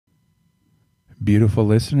Beautiful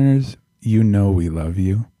listeners, you know we love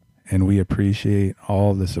you, and we appreciate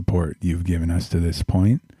all the support you've given us to this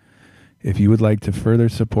point. If you would like to further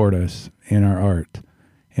support us in our art,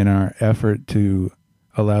 in our effort to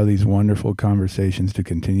allow these wonderful conversations to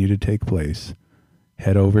continue to take place,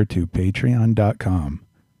 head over to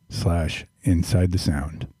patreon.com/Inside the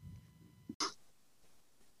Sound.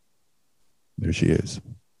 There she is.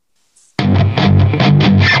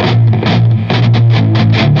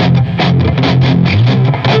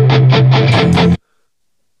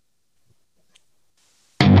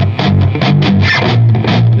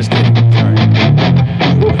 Just kidding. Sorry.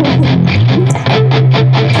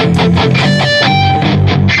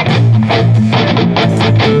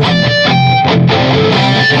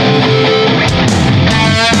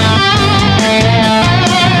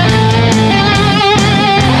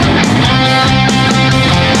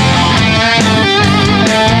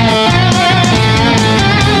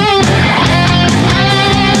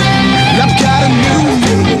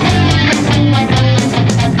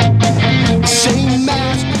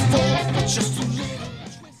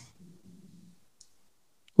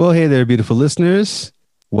 Well, hey there, beautiful listeners.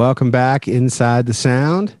 Welcome back Inside the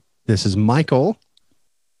Sound. This is Michael.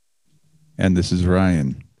 And this is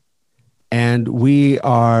Ryan. And we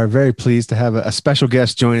are very pleased to have a special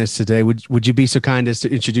guest join us today. Would you be so kind as to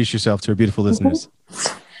introduce yourself to our beautiful listeners?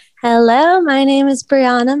 Hello, my name is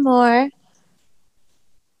Briana Moir.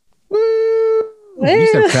 Woo! You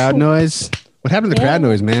said crowd noise. What happened to the crowd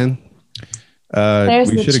noise, man?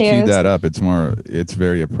 We should have queued that up. It's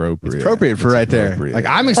very appropriate. It's appropriate for right there. Like,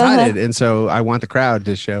 I'm excited, and so I want the crowd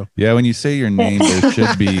to show. Yeah, when you say your name, there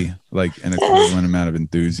should be like an equivalent amount of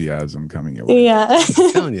enthusiasm coming your way. Yeah.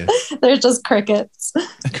 I'm telling you. They're just crickets.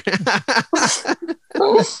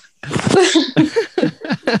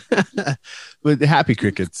 But the happy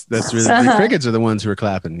crickets. That's really the crickets are the ones who are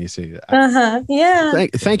clapping. You see. Yeah.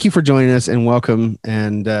 Thank you for joining us and welcome.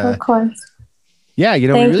 And of course. Yeah, we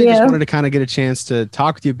really just wanted to kind of get a chance to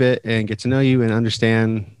talk with you a bit and get to know you and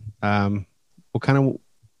understand what kind of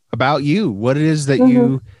about you, what it is that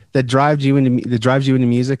that drives you into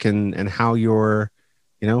music and how you're,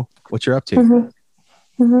 what you're up to.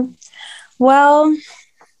 Well,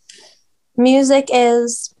 music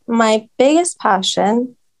is my biggest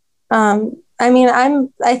passion. I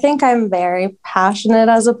think I'm very passionate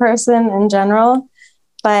as a person in general.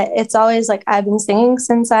 But it's always like I've been singing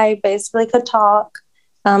since I basically could talk.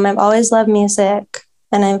 I've always loved music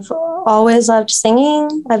and I've always loved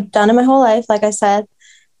singing. I've done it my whole life, like I said.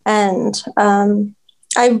 And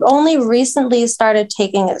I've only recently started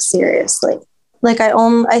taking it seriously. Like I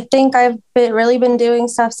think I've really been doing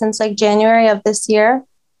stuff since like January of this year,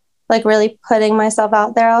 like really putting myself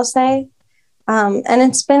out there, I'll say. And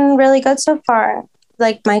it's been really good so far.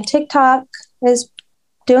 Like my TikTok is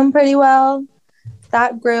doing pretty well.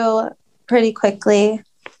 That grew pretty quickly.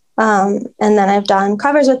 And then I've done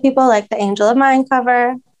covers with people like the Angel of Mine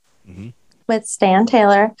cover with Stan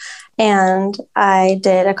Taylor. And I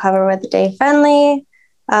did a cover with Dave Fenley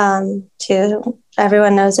to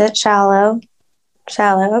Everyone Knows It, Shallow.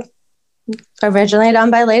 Originally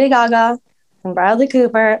done by Lady Gaga and Bradley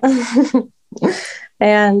Cooper.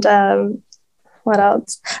 And what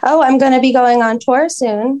else? Oh, I'm going to be going on tour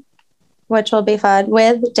soon, which will be fun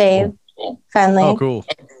with Dave Fenley. Oh, cool.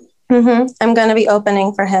 I'm going to be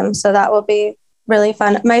opening for him. So that will be really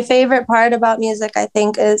fun. My favorite part about music, I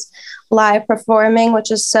think, is live performing,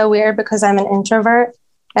 which is so weird because I'm an introvert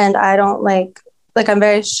and I don't I'm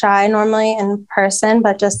very shy normally in person,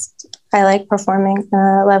 but just I like performing.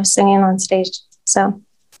 I love singing on stage. So,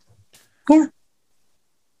 yeah.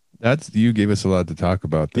 You gave us a lot to talk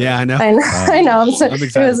about. Yeah, I know. I know. I'm excited.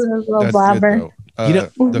 It was a little blabber.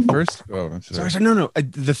 The first. Oh, I'm sorry. No.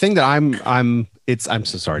 The thing that I'm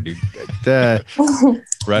so sorry, dude.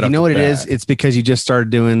 Right. You know what it is? It's because you just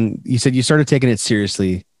started you said you started taking it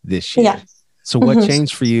seriously this year. Yeah. So what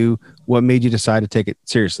changed for you? What made you decide to take it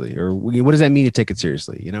seriously? Or what does that mean to take it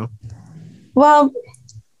seriously? Well,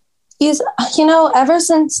 ever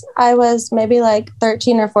since I was maybe like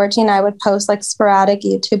 13 or 14, I would post like sporadic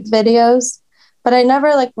YouTube videos, but I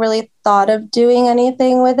never really thought of doing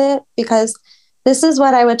anything with it because this is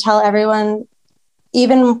what I would tell everyone,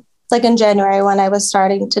 even like in January when I was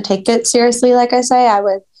starting to take it seriously. Like I say, I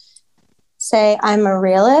would say I'm a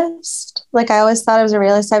realist. Like I always thought I was a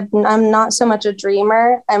realist. I'm not so much a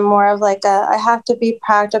dreamer. I'm more of I have to be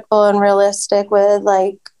practical and realistic with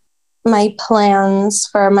my plans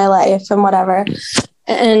for my life and whatever.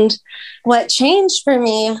 And what changed for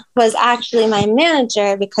me was actually my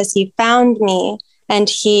manager, because he found me and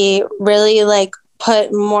he really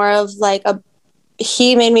put more of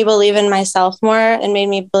he made me believe in myself more and made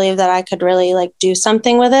me believe that I could really like do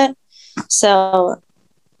something with it. So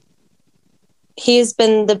he's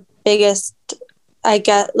been the biggest, I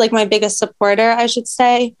get like my biggest supporter, I should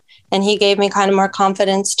say. And he gave me kind of more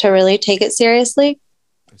confidence to really take it seriously.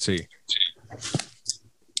 I see.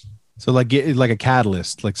 So like a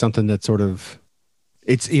catalyst, like something that sort of,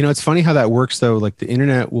 it's, you know, it's funny how that works though. Like the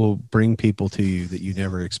internet will bring people to you that you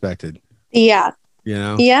never expected. Yeah. You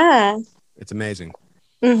know? Yeah. It's amazing.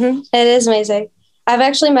 Mm-hmm. It is amazing. I've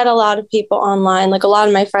actually met a lot of people online, like a lot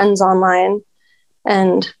of my friends online,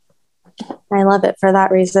 and I love it for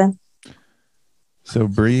that reason. So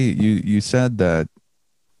Bree, you said that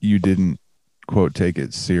you didn't quote take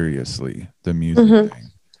it seriously, the music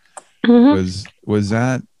thing. Was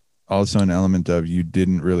that also an element of you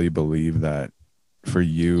didn't really believe that for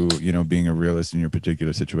you, you know, being a realist in your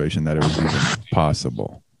particular situation, that it was even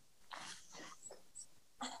possible?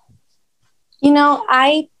 You know,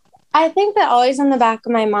 I think that always in the back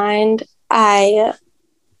of my mind, I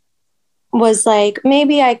was like,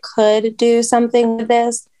 maybe I could do something with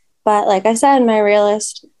this. But like I said, my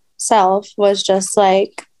realist self was just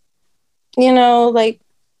like, you know, like,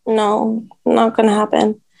 no, not going to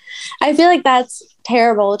happen. I feel like that's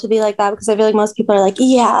terrible to be like that, because I feel like most people are like,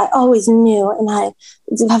 yeah, I always knew, and I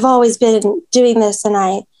have always been doing this, and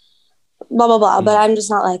I blah, blah, blah. But I'm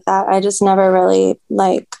just not like that. I just never really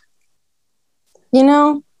like, you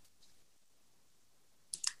know,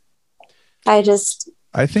 I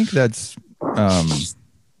think that's,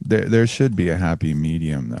 there should be a happy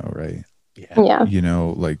medium though, right? Yeah. You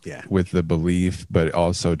know, like with the belief, but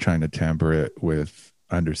also trying to temper it with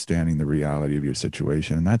understanding the reality of your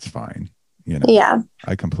situation. And that's fine. You know, yeah,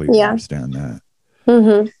 I completely understand that.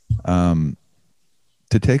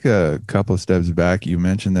 To take a couple of steps back, you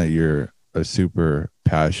mentioned that you're a super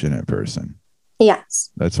passionate person. Yes.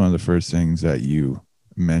 That's one of the first things that you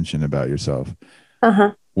mentioned about yourself.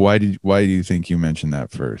 Why do you think you mentioned that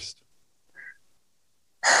first?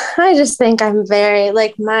 I just think I'm very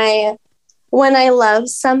like when I love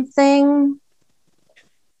something,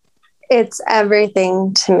 it's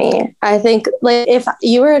everything to me. I think like if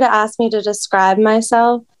you were to ask me to describe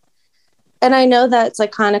myself, and I know that's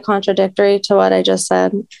like kind of contradictory to what I just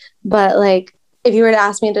said, but like if you were to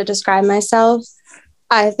ask me to describe myself,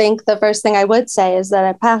 I think the first thing I would say is that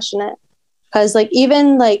I'm passionate, because like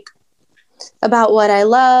even like about what I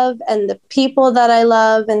love and the people that I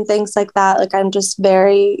love and things like that, like I'm just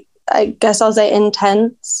very, I guess I'll say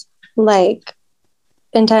intense,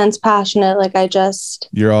 passionate. Like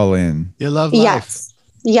you're all in. You love life.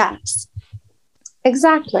 Yes,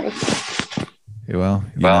 exactly. Well,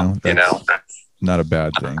 you know, that's not a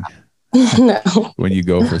bad thing. No. When you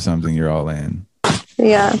go for something, you're all in.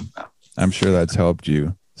 Yeah. I'm sure that's helped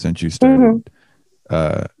you since you started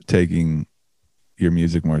taking your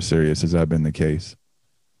music more serious. Has that been the case?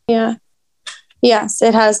 Yeah. Yes,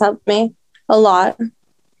 it has helped me a lot.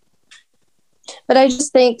 But I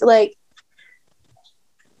just think like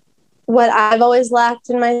what I've always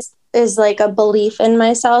lacked is like a belief in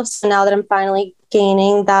myself. So now that I'm finally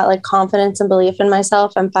gaining that like confidence and belief in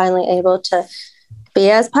myself, I'm finally able to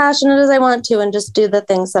be as passionate as I want to and just do the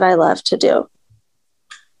things that I love to do,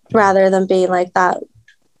 rather than being like that.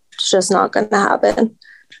 It's just not going to happen.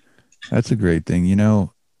 That's a great thing. You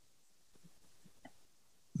know,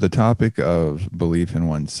 the topic of belief in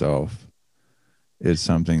oneself is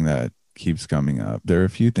something that keeps coming up. There are a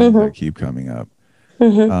few things that keep coming up.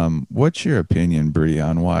 What's your opinion, Brie,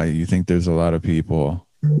 on why you think there's a lot of people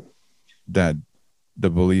that the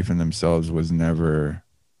belief in themselves was never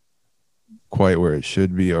quite where it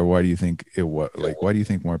should be? Or why do you think it was like, why do you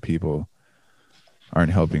think more people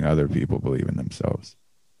aren't helping other people believe in themselves?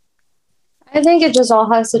 I think it just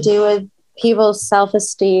all has to do with people's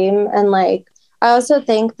self-esteem. And like, I also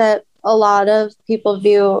think that a lot of people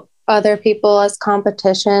view other people as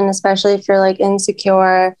competition, especially if you're like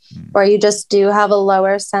insecure or you just do have a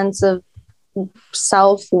lower sense of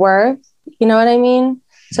self-worth. You know what I mean?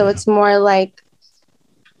 So it's more like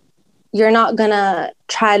you're not going to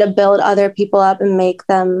try to build other people up and make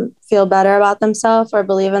them feel better about themselves or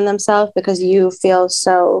believe in themselves because you feel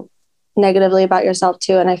so negatively about yourself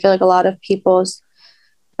too. And I feel like a lot of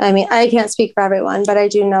I mean, I can't speak for everyone, but I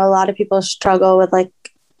do know a lot of people struggle with like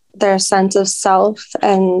their sense of self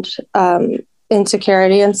and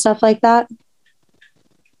insecurity and stuff like that.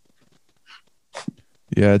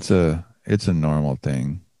 Yeah, it's a normal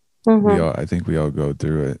thing. I think we all go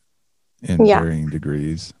through it in varying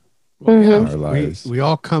degrees in our lives. We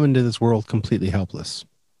all come into this world completely helpless.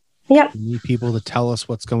 Yeah. We need people to tell us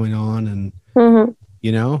what's going on, and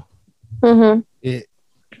you know,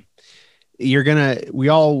 we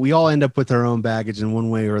all end up with our own baggage in one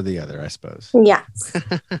way or the other, I suppose. Yes.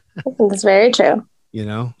 That's very true. You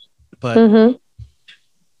know, but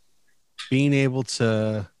being able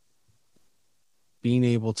to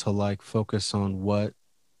like focus on what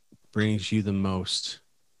brings you the most,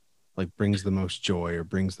 like brings the most joy or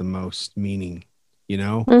brings the most meaning, you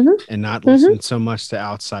know, and not listen so much to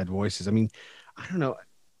outside voices. I mean, I don't know.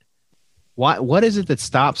 What is it that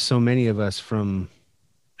stops so many of us from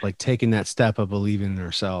like taking that step of believing in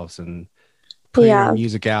ourselves and putting our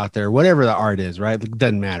music out there, whatever the art is, right? It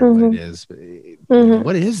doesn't matter what it is. But, you know,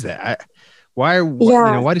 what is that? Why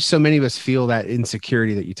do so many of us feel that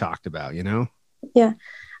insecurity that you talked about, you know? Yeah.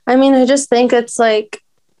 I mean, I just think it's like,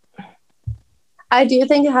 I do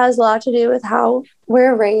think it has a lot to do with how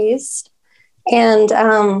we're raised. And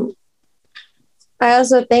I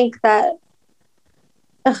also think that,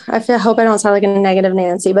 I hope I don't sound like a negative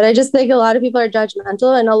Nancy, but I just think a lot of people are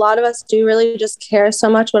judgmental, and a lot of us do really just care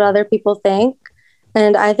so much what other people think.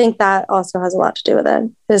 And I think that also has a lot to do with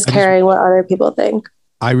it, is caring what other people think.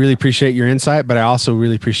 I really appreciate your insight, but I also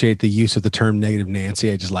really appreciate the use of the term negative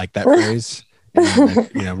Nancy. I just like that phrase. And,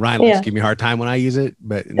 you know, Ryan likes to give me a hard time when I use it,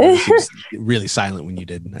 but it was really silent when you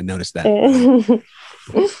did. I noticed that.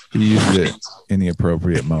 You used it in the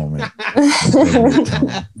appropriate moment.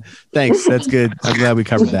 Thanks. That's good. I'm glad we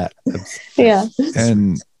covered that. Yeah.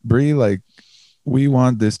 And Bree, like, we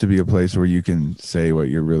want this to be a place where you can say what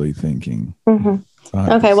you're really thinking.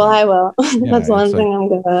 Okay, well, I will. That's one thing I'm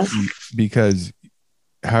gonna. Because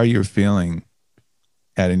how you're feeling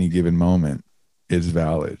at any given moment is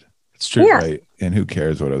valid. It's true, right? And who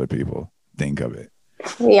cares what other people think of it?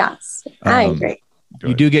 Yes, I agree.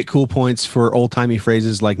 You do get cool points for old-timey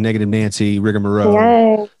phrases like negative Nancy, rigmarole.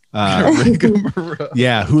 Rigmarole.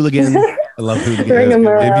 Yeah, hooligan. I love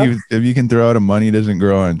hooligan. If you can throw out a money doesn't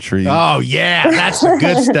grow on trees. Oh, yeah, that's the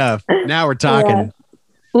good stuff. Now we're talking.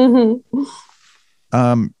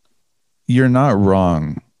 You're not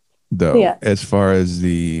wrong, though, as far as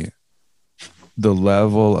the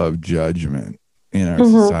level of judgment in our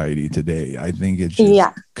society today. I think it's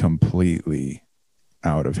just completely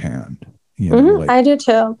out of hand. You know, like, I do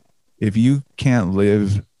too. If you can't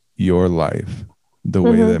live your life the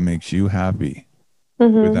way that makes you happy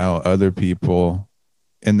without other people,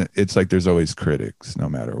 and it's like there's always critics no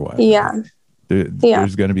matter what.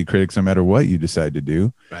 There's going to be critics no matter what you decide to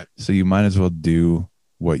do. Right. So you might as well do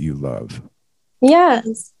what you love.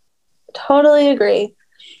 Yes, totally agree.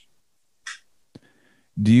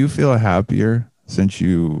 Do you feel happier since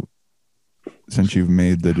you've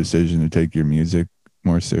made the decision to take your music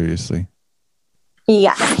more seriously?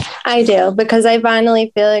 Yeah, I do, because I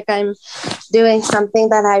finally feel like I'm doing something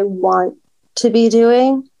that I want to be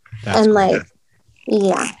doing. That's and like,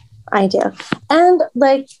 yeah, I do. And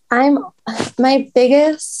like, I'm my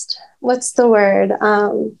biggest, what's the word?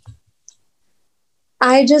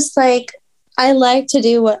 I just like, I like to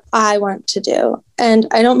do what I want to do. And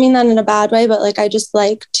I don't mean that in a bad way, but like, I just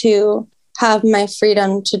like to have my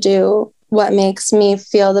freedom to do what makes me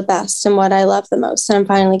feel the best and what I love the most. And I'm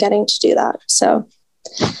finally getting to do that. So,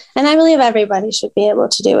 and I believe everybody should be able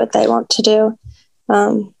to do what they want to do,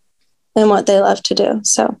 and what they love to do.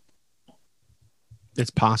 So it's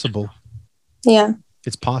possible. Yeah.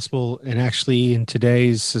 It's possible. And actually in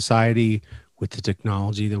today's society with the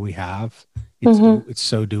technology that we have, it's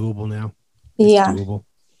so doable now. It's doable.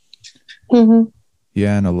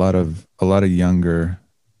 Yeah. And a lot of younger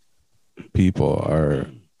people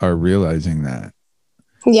are realizing that.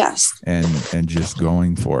 Yes. And just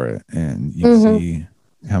going for it. And you see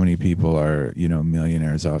how many people are, you know,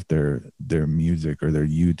 millionaires off their music or their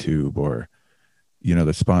YouTube, or, you know,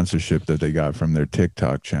 the sponsorship that they got from their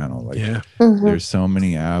TikTok channel. Like there's so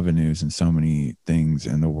many avenues and so many things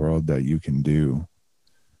in the world that you can do.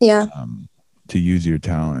 Yeah. To use your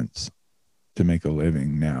talents to make a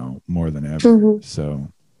living now more than ever. So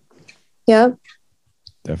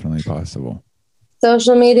definitely possible.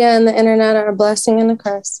 Social media and the internet are a blessing and a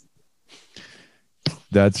curse.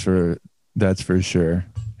 That's for sure.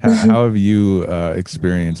 How have you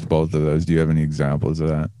experienced both of those? Do you have any examples of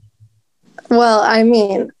that? Well, I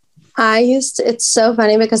mean, it's so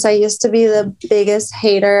funny because I used to be the biggest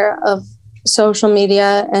hater of social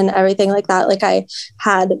media and everything like that. Like I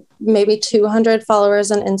had maybe 200 followers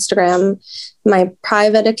on Instagram. My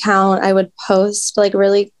private account, I would post like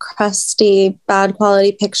really crusty, bad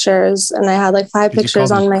quality pictures, and I had like 5 pictures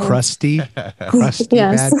on my crusty. Yes.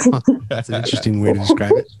 Bad. That's an interesting way to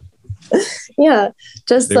describe it. Yeah,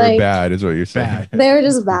 just they like were bad is what you're saying. They were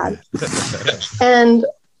just bad. And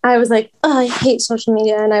I was like, oh, I hate social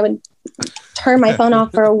media, and I would turn my phone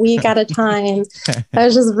off for a week at a time. I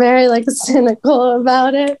was just very like cynical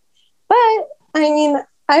about it. But I mean,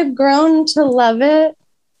 I've grown to love it.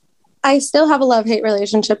 I still have a love-hate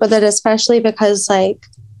relationship with it, especially because like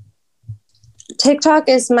TikTok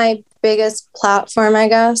is my biggest platform, I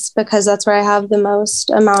guess, because that's where I have the most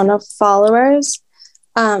amount of followers.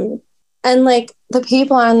 And like the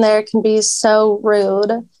people on there can be so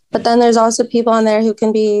rude, but then there's also people on there who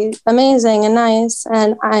can be amazing and nice.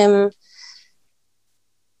 And I'm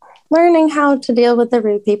learning how to deal with the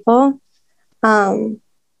rude people.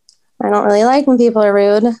 I don't really like when people are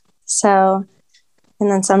rude. So, and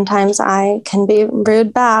then sometimes I can be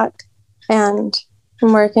rude back, and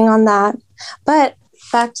I'm working on that. But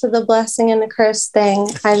back to the blessing and the curse thing,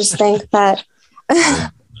 I just think that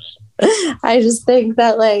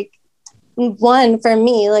like, one, for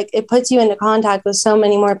me, like it puts you into contact with so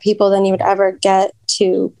many more people than you would ever get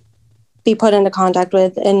to be put into contact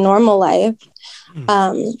with in normal life.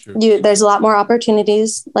 There's a lot more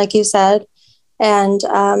opportunities, like you said. And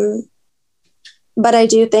but I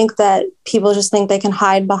do think that people just think they can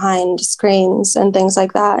hide behind screens and things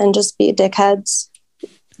like that and just be dickheads.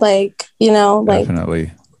 Like,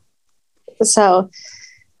 Definitely. So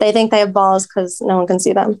they think they have balls because no one can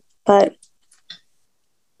see them. But,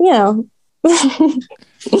 yeah,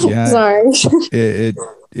 sorry.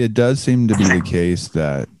 It does seem to be the case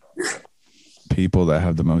that people that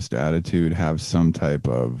have the most attitude have some type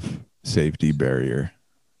of safety barrier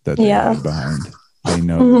that they hide behind. They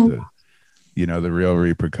know that the real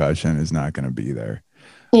repercussion is not going to be there.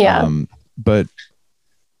 Yeah. But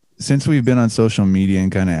since we've been on social media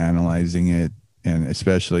and kind of analyzing it, and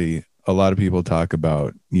especially a lot of people talk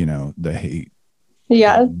about, the hate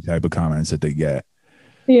type of comments that they get.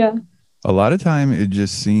 Yeah. A lot of time it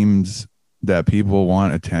just seems that people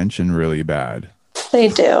want attention really bad. They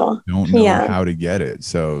do. Don't know how to get it.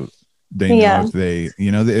 So they know if they,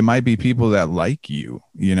 it might be people that like you,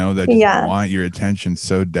 that just want your attention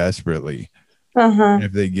so desperately. And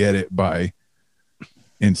if they get it by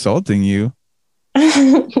insulting you,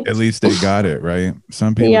 at least they got it, right?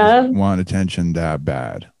 Some people just want attention that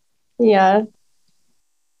bad. Yeah.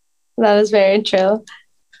 That is very true.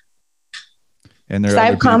 And there are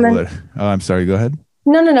other people that, I'm sorry, go ahead.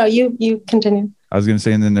 No, you continue. I was going to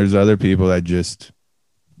say, and then there's other people that just,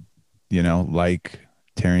 like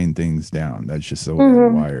tearing things down. That's just the way they're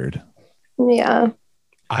wired. Yeah.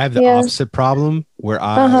 I have the opposite problem where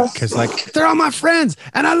because like they're all my friends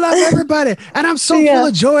and I love everybody and I'm so full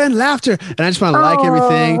of joy and laughter and I just want to like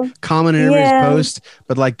everything, comment on everybody's post,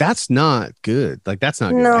 but like that's not good. Like that's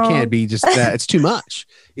not good. I can't be just that. It's too much.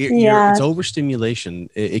 It's overstimulation.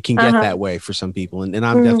 It can get that way for some people, and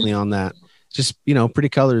I'm definitely on that. Just pretty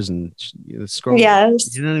colors and scroll.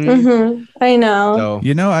 Yes, you know what I mean. I know.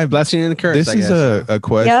 So I blessing and the curse. This is a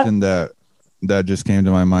question that just came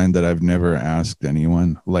to my mind that I've never asked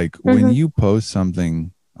anyone. Like when you post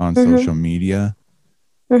something on social media,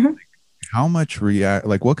 how much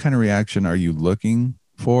what kind of reaction are you looking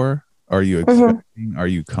for? Are you expecting? Are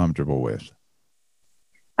you comfortable with?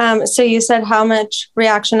 So you said how much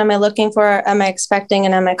reaction am I looking for? Am I expecting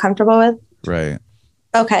and am I comfortable with? Right.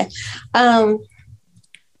 Okay.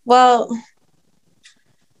 Well,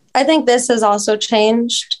 I think this has also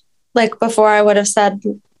changed. Like before I would have said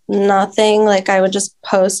nothing, like I would just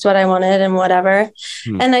post what I wanted and whatever.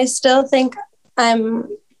 And I still think I'm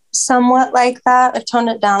somewhat like that. I've toned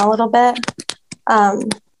it down a little bit. But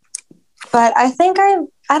I think I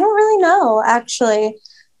don't really know, actually.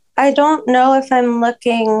 I don't know if I'm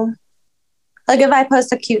looking, like if I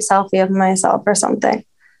post a cute selfie of myself or something,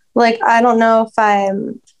 like, I don't know if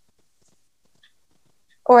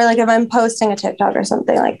or like if I'm posting a TikTok or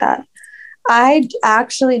something like that. I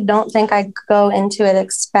actually don't think I go into it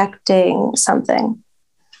expecting something.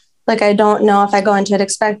 Like, I don't know if I go into it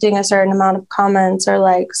expecting a certain amount of comments or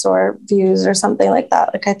likes or views or something like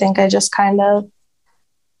that. Like, I think I just kind of,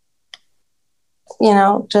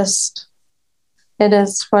 just, it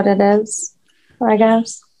is what it is, I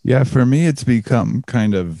guess. Yeah, for me, it's become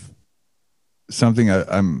kind of something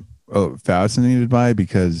I'm fascinated by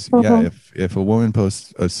because, if a woman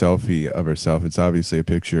posts a selfie of herself, it's obviously a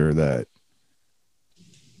picture that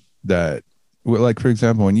like, for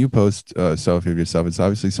example, when you post a selfie of yourself, it's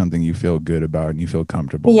obviously something you feel good about and you feel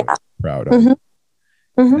comfortable with, proud of.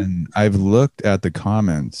 And I've looked at the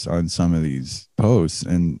comments on some of these posts,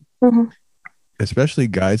 and especially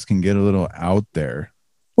guys can get a little out there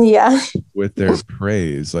with their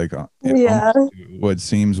praise, like what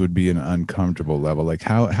seems would be an uncomfortable level. Like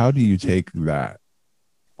how do you take that?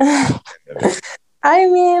 I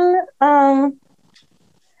mean,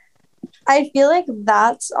 I feel like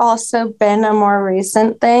that's also been a more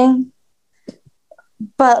recent thing,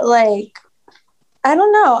 but like I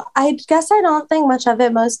don't know. I guess I don't think much of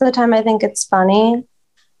it. Most of the time, I think it's funny.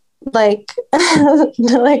 Like,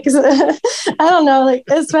 like I don't know. Like,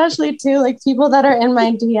 especially too, like people that are in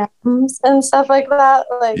my DMs and stuff like that.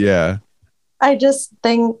 Like, yeah. I just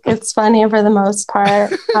think it's funny for the most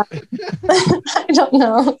part. I don't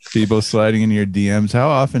know. People sliding in your DMs. How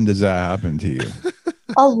often does that happen to you?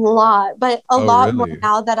 A lot, but a lot really? more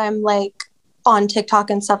now that I'm like on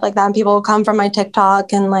TikTok and stuff like that. And people will come from my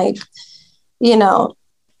TikTok and like, you know,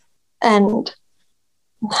 and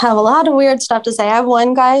have a lot of weird stuff to say. I have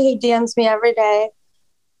one guy who DMs me every day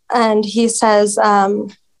and he says,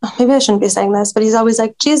 maybe I shouldn't be saying this, but he's always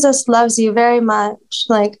like, Jesus loves you very much.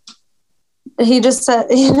 Like, he just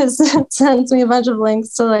sends me a bunch of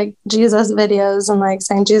links to like Jesus videos and like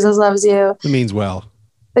saying Jesus loves you. It means well.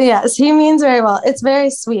 But yes, he means very well. It's very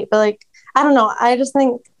sweet, but like, I don't know. I just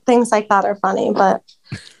think things like that are funny, but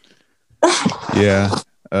yeah.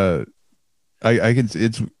 I can,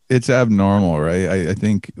 it's abnormal, right? I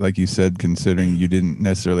think, like you said, considering you didn't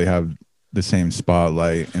necessarily have the same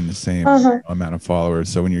spotlight and the same amount of followers.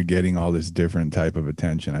 So when you're getting all this different type of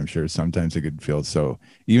attention, I'm sure sometimes it could feel so,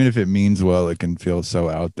 even if it means well, it can feel so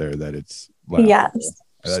out there that it's laughable. Yes.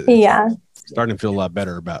 Yeah. Starting to feel a lot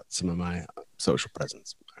better about some of my social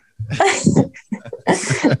presence. I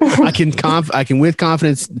can with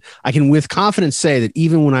confidence say that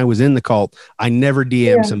even when I was in the cult, I never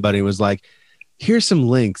DM'd somebody and was like, here's some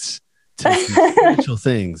links to spiritual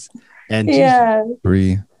things. And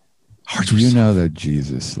Bree, do you know that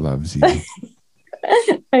Jesus loves you?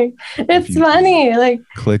 Like, it's funny. Like,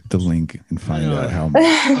 click the link and find out how much.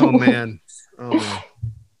 Oh man.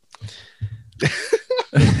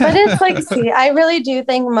 But it's like, see, I really do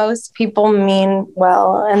think most people mean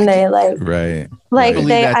well, and they like, right. Like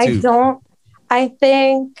right. I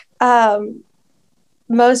think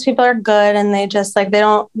most people are good, and they just like,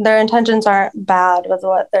 their intentions aren't bad with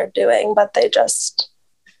what they're doing, but they just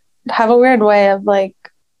have a weird way of like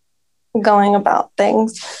going about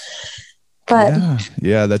things. But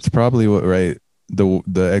yeah, that's probably what, right.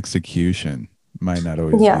 The execution might not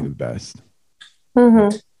always be the best.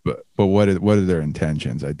 Mm-hmm. But what are their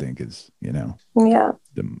intentions, I think, is, the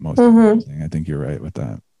most important thing. I think you're right with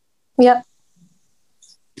that. Yep.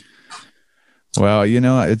 Well,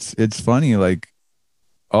 it's funny, like,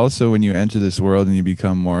 also when you enter this world and you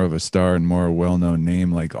become more of a star and more well-known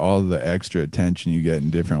name, like all the extra attention you get in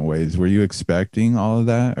different ways. Were you expecting all of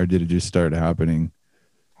that, or did it just start happening?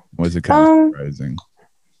 Was it kind of surprising?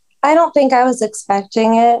 I don't think I was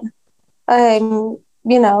expecting it.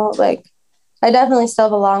 Like, I definitely still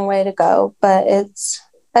have a long way to go, but I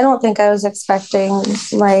don't think I was expecting,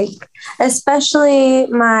 like, especially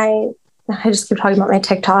I just keep talking about my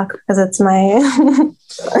TikTok because it's my,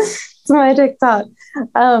 it's my TikTok.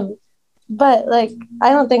 But like,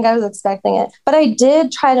 I don't think I was expecting it, but I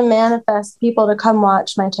did try to manifest people to come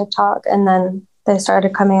watch my TikTok, and then they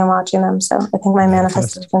started coming and watching them. So I think my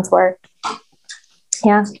manifestations worked.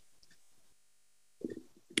 Yeah.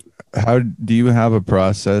 How do you have a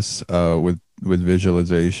process with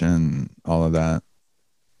visualization, all of that?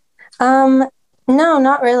 No,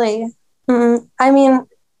 not really. I mean,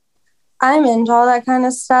 I'm into all that kind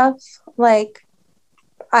of stuff. Like,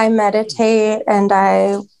 I meditate, and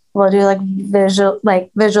I will do like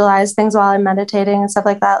visualize things while I'm meditating and stuff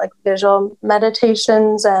like that, like visual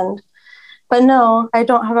meditations. But no, I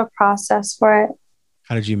don't have a process for it.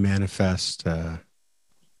 How did you manifest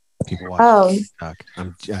people watching TikTok?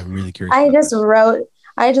 I'm really curious.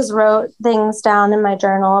 I just wrote things down in my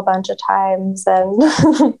journal a bunch of times, and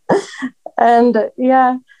and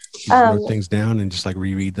yeah. You wrote things down and just like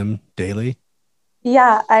reread them daily?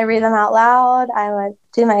 Yeah, I read them out loud. I would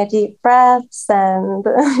do my deep breaths and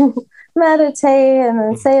meditate and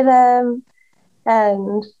then say them.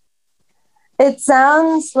 And it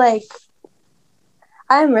sounds like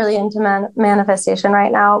I'm really into manifestation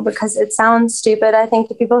right now because it sounds stupid, I think,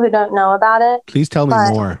 to people who don't know about it. Please tell me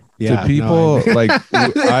more. Yeah, to people, like,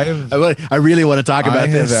 I really want to talk about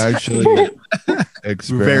this. I have actually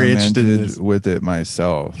experimented with it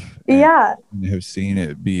myself. Yeah. And have seen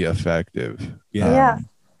it be effective. Yeah.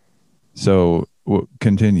 So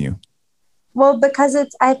continue. Well, because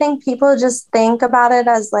I think people just think about it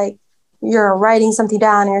as like you're writing something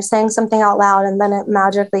down, you're saying something out loud, and then it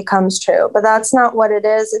magically comes true. But that's not what it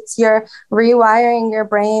is. It's you're rewiring your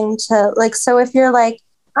brain to like, so if you're like,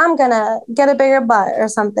 I'm gonna get a bigger butt or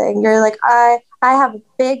something, you're like, I have a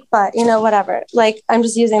big butt, whatever. Like, I'm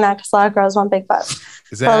just using that because a lot of girls want big butts.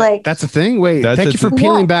 Is that that's a thing? Wait, thank you for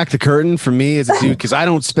peeling back the curtain for me as a dude, because I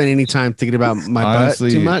don't spend any time thinking about my butt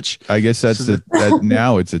too much. I guess that's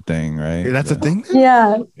now it's a thing, right? That's a thing?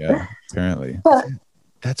 Yeah. Yeah, apparently.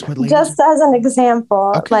 That's what ladies just as an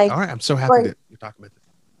example. Okay. Like, all right. I'm so happy that you're talking about this.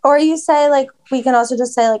 Or you say, like, we can also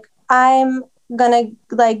just say, like, I'm gonna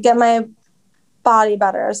like get my body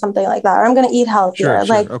better or something like that, or I'm gonna eat healthier.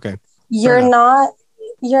 Sure, like okay. you're not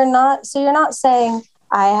saying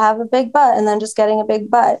I have a big butt and then just getting a big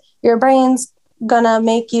butt. Your brain's gonna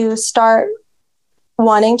make you start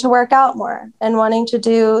wanting to work out more and wanting to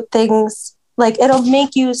do things. Like, it'll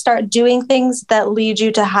make you start doing things that lead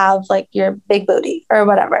you to have like your big booty or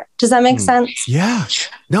whatever. Does that make sense? Yeah.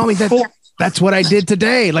 No, I mean, that's what I did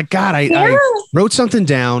today. Like, God, I wrote something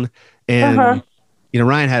down, and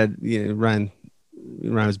Ryan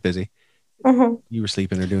was busy. You were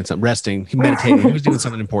sleeping or doing something, resting, meditating. He was doing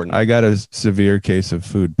something important. I got a severe case of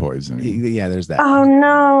food poisoning. Yeah, there's that. Oh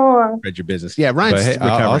no. Read your business. Yeah, Ryan's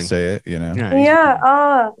recovering. I'll say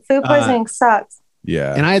it. Food poisoning sucks.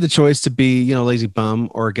 Yeah. And I had the choice to be, lazy bum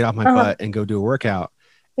or get off my butt and go do a workout.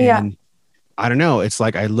 And I don't know. It's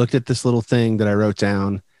like I looked at this little thing that I wrote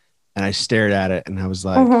down and I stared at it and I was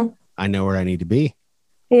like, I know where I need to be.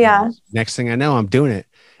 Yeah. And next thing I know, I'm doing it.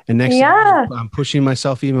 And next thing I'm pushing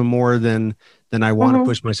myself even more than I want to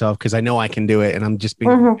push myself because I know I can do it. And I'm just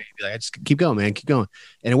being like, I just keep going, man. Keep going.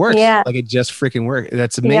 And it works. Yeah. Like, it just freaking works.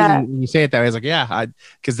 That's amazing. Yeah. When you say it that way, I was like,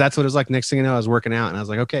 because that's what it was like. Next thing you know, I was working out and I was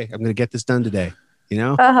like, okay, I'm going to get this done today.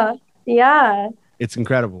 Yeah. It's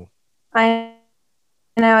incredible. I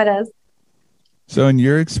know it is. So in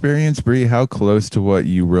your experience, Bree, how close to what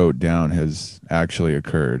you wrote down has actually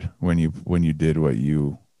occurred when you did what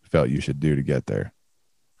you felt you should do to get there?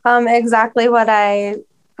 Exactly what I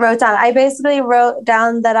wrote down. I basically wrote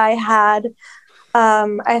down that I had,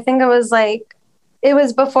 I think it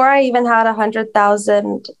was before I even had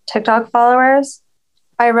 100,000 TikTok followers.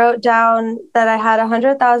 I wrote down that I had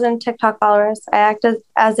 100,000 TikTok followers. I acted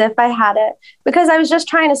as if I had it because I was just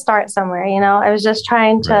trying to start somewhere, I was just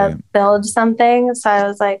trying to build something. So I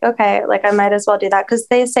was like, okay, like I might as well do that. Cause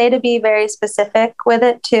they say to be very specific with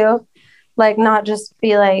it too. Like, not just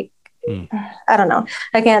be like, I don't know.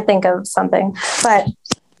 I can't think of something, but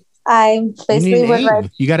I basically would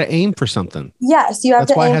write. You got to aim for something. Yes. You have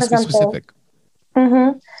to aim for something. Specific.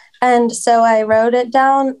 And so I wrote it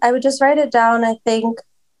down. I would just write it down. I think,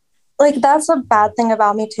 like, that's a bad thing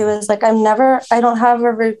about me too, is like, I don't have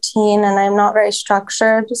a routine and I'm not very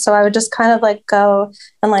structured. So I would just kind of like go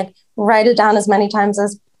and like write it down as many times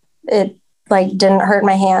as it like didn't hurt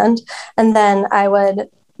my hand. And then I would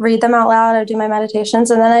read them out loud. I'd do my meditations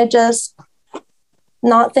and then I just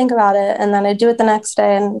not think about it. And then I'd do it the next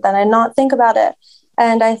day and then I'd not think about it.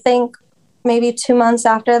 And I think maybe 2 months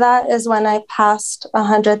after that is when I passed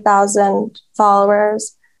 100,000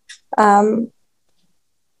 followers on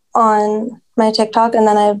my TikTok. And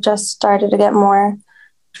then I've just started to get more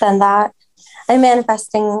than that. I'm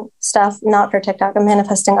manifesting stuff, not for TikTok. I'm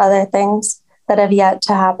manifesting other things that have yet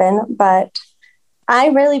to happen, but I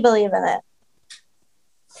really believe in it.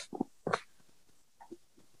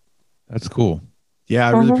 That's cool. Yeah.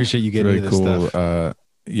 I really appreciate you getting into this stuff. I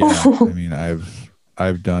mean,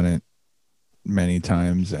 I've done it many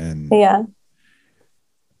times and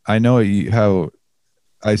I know how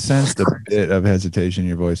I sensed a bit of hesitation in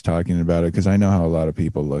your voice talking about it because I know how a lot of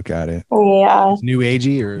people look at it. Yeah. It's new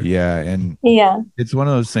agey and it's one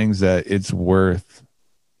of those things that it's worth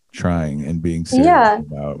trying and being serious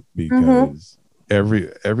about because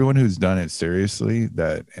everyone who's done it seriously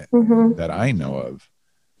that I know of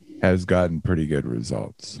has gotten pretty good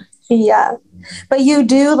results. Yeah. But you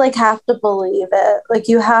do like have to believe it. Like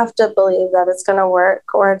you have to believe that it's going to work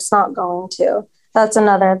or it's not going to. That's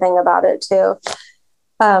another thing about it too.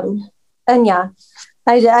 And yeah,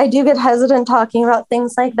 I do get hesitant talking about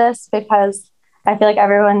things like this because I feel like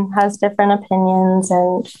everyone has different opinions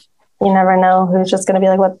and you never know who's just going to be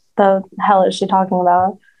like, what the hell is she talking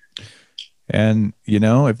about? And,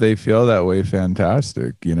 if they feel that way,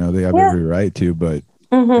 fantastic. They have every right to, but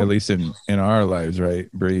at least in our lives,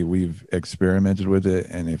 right, Bree, we've experimented with it.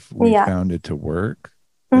 And if we found it to work,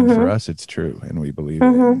 then for us, it's true. And we believe it.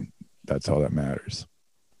 And that's all that matters.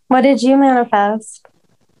 What did you manifest?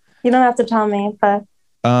 You don't have to tell me, but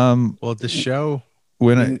well, the show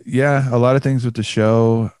a lot of things with the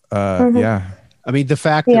show. I mean, the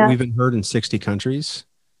fact that we've been heard in 60 countries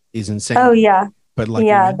is insane. Oh yeah. But like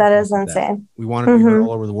that is insane. We want to be heard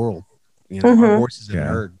all over the world. Our voices have been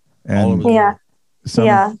heard all over the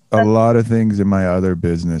world. A lot of things in my other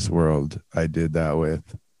business world I did that with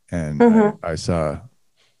and I saw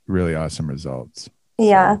really awesome results.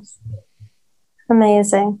 Yeah. So.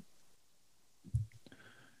 Amazing.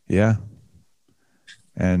 Yeah.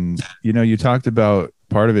 And, you talked about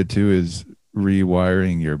part of it too is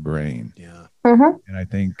rewiring your brain. Yeah. And I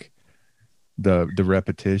think the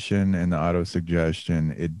repetition and the auto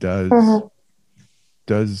suggestion, it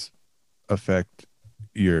does affect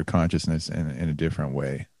your consciousness in a different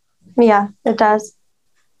way. Yeah, it does.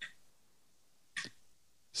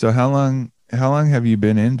 So how long have you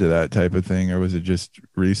been into that type of thing, or was it just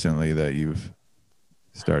recently that you've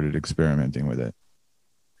started experimenting with it?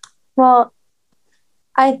 Well,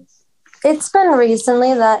 it's been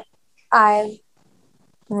recently that I've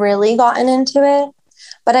really gotten into it,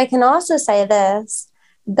 but I can also say this,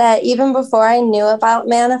 that even before I knew about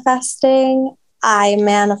manifesting, I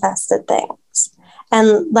manifested things.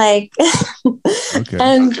 And like, Okay.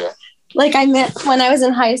 and like I met when I was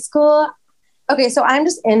in high school. Okay, so I'm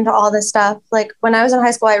just into all this stuff. Like when I was in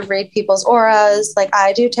high school, I read people's auras. Like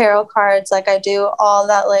I do tarot cards. Like I do all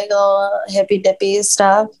that like little hippy dippy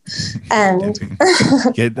stuff. And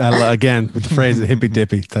again, with the phrase hippy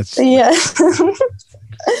dippy, that's yeah.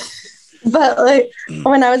 But like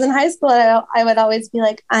when I was in high school, I would always be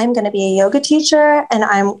like, I'm going to be a yoga teacher.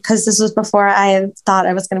 And because this was before I thought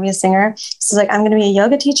I was going to be a singer. So like, I'm going to be a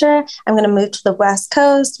yoga teacher. I'm going to move to the West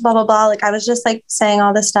Coast, blah, blah, blah. Like I was just like saying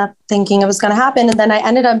all this stuff, thinking it was going to happen. And then I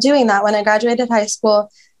ended up doing that. When I graduated high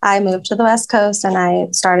school, I moved to the West Coast and I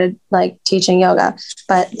started like teaching yoga.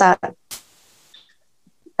 But that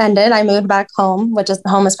ended. I moved back home, which is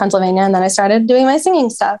Pennsylvania. And then I started doing my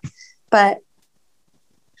singing stuff. But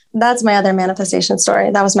that's my other manifestation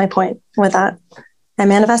story. That was my point with that. I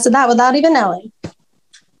manifested that without even knowing.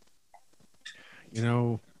 You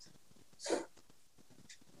know,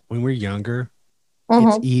 when we're younger,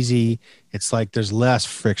 it's easy. It's like there's less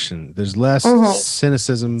friction. There's less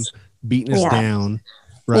cynicism beating us down.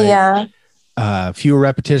 Right. Yeah. Fewer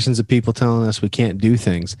repetitions of people telling us we can't do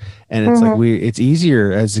things. And it's like it's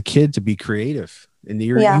easier as a kid to be creative. And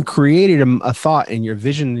you created a thought and your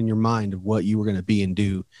vision in your mind of what you were going to be and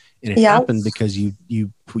do. And it happened because you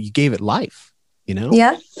gave it life, you know?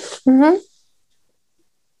 Yeah. Mm-hmm.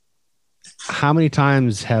 How many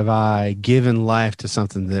times have I given life to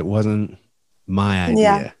something that wasn't my idea?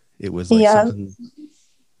 Yeah. It was like something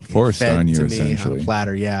forced on you, essentially. On a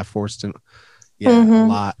platter. Yeah. Forced him.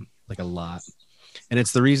 Yeah. A lot. And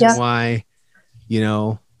it's the reason why, you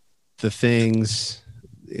know, the things,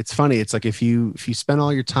 it's funny. It's like if you spend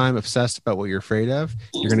all your time obsessed about what you're afraid of,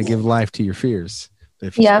 you're going to give life to your fears. But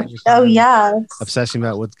if you spend your time obsessing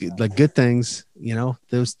about what like good things, you know,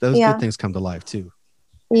 those good things come to life too.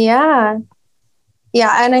 Yeah.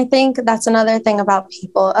 Yeah. And I think that's another thing about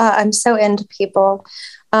people. I'm so into people.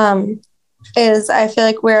 Is I feel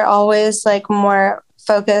like we're always like more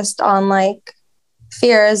focused on like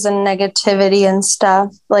fears and negativity and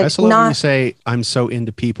stuff. Like I also love when you say I'm so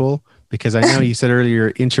into people, because I know you said earlier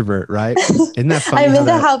you're introvert, right? Isn't that funny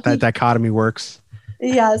how that dichotomy works?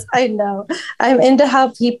 Yes, I know. I'm into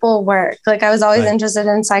how people work. Like I was always interested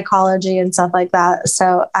in psychology and stuff like that.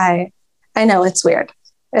 So I know it's weird.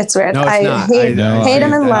 It's weird. No, it's not. Hate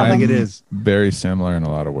them and love them. I think it is very similar in a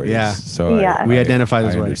lot of ways. Yeah. So we identify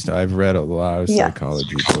this way. I've read a lot of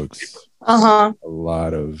psychology books. Uh-huh. A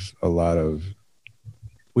lot of.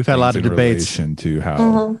 We've had a lot of debates in relation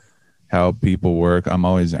to how people work. I'm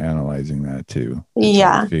always analyzing that too.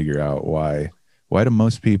 Yeah. To figure out why do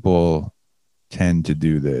most people tend to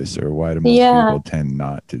do this, or why do most people tend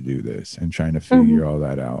not to do this, and trying to figure all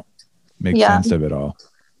that out. Make sense of it all.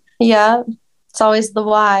 Yeah. It's always the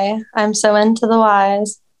why. I'm so into the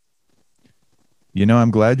whys. You know,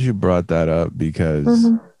 I'm glad you brought that up, because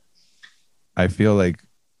I feel like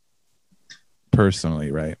personally,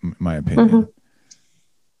 right, my opinion,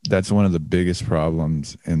 that's one of the biggest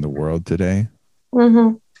problems in the world today,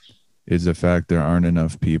 is the fact there aren't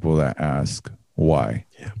enough people that ask why.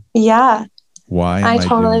 Yeah. Why am I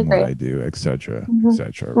doing what I do, etc.,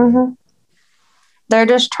 etc. Right? They're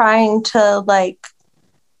just trying to like,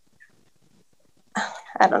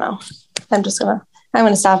 I don't know. I'm going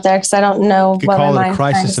to stop there because I don't know. You could call it a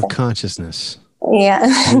crisis of consciousness.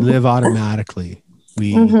 Yeah. We live automatically.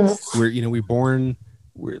 We're born.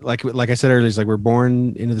 We're like I said earlier, it's like we're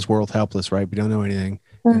born into this world helpless, right? We don't know anything.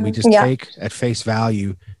 And we just take at face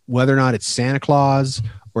value, whether or not it's Santa Claus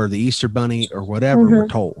or the Easter Bunny or whatever we're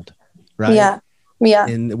told. Right. Yeah. Yeah.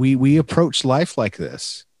 And we approach life like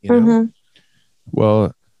this, you know?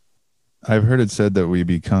 Well, I've heard it said that we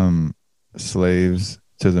become slaves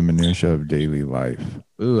to the minutia of daily life.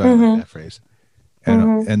 Ooh, I like that phrase.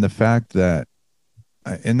 And the fact that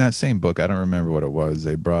in that same book, I don't remember what it was,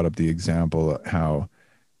 they brought up the example of how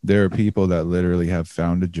there are people that literally have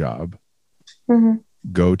found a job,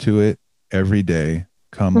 go to it every day,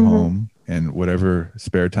 come home, and whatever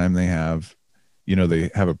spare time they have, you know, they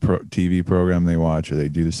have a TV program they watch, or they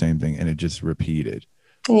do the same thing, and it just repeated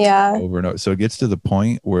Yeah. Over and over. So it gets to the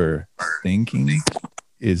point where thinking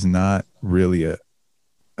is not really a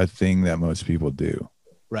thing that most people do.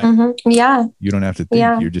 Right. Mm-hmm. Yeah. You don't have to think.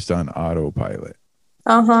 Yeah. You're just on autopilot.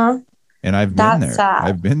 Uh-huh. And I've been there. Sad.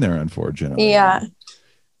 I've been there, unfortunately. Yeah.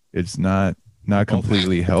 It's not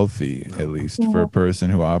completely healthy, at least for a person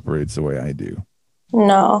who operates the way I do.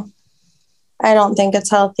 No, I don't think it's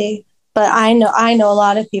healthy. But I know a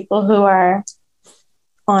lot of people who are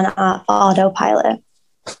on autopilot,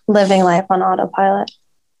 living life on autopilot.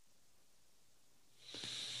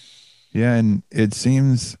 Yeah, and it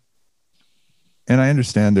seems, and I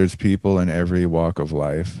understand there's people in every walk of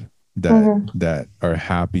life that are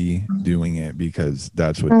happy doing it because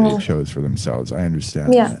that's what they chose for themselves. I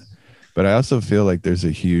understand that. But I also feel like there's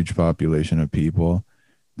a huge population of people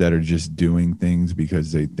that are just doing things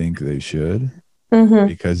because they think they should,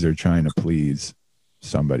 because they're trying to please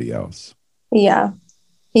somebody else. Yeah.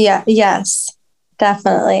 Yeah. Yes,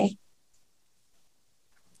 definitely.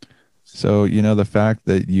 So, the fact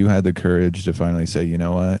that you had the courage to finally say, you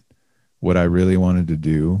know what I really wanted to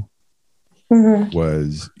do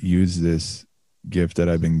was use this gift that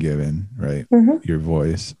I've been given, right? Your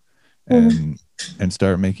voice, and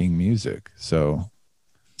start making music. So,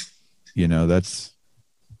 that's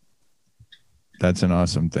an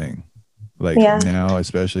awesome thing. Like now,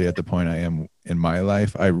 especially at the point I am in my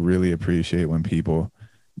life, I really appreciate when people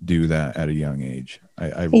do that at a young age.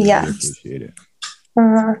 I really appreciate it.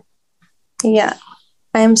 Yeah.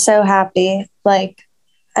 I'm so happy. Like,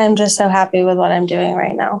 I'm just so happy with what I'm doing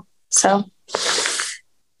right now. So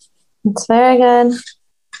it's very good.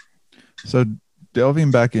 So delving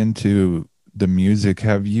back into the music,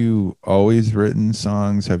 have you always written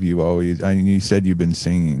songs? Have you always, I mean, you said you've been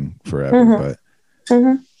singing forever, but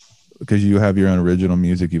because you have your own original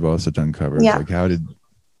music, you've also done covers. Like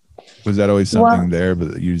was that always something there,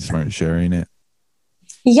 but you just weren't sharing it?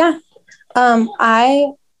 Yeah. I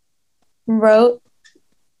wrote,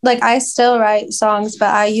 like, I still write songs, but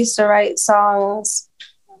I used to write songs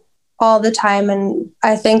all the time. And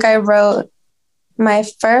I think I wrote my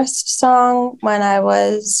first song when I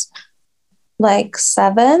was like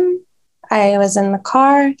 7. I was in the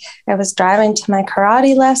car. I was driving to my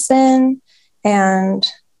karate lesson, and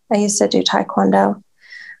I used to do taekwondo.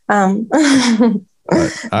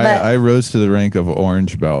 I rose to the rank of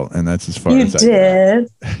orange belt, and that's as far as I did.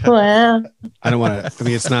 Wow. I don't want to. I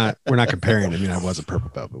mean, we're not comparing. I mean, I was a purple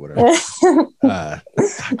belt, but whatever.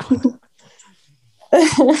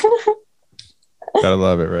 Gotta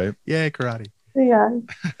love it, right? Yeah, karate. Yeah.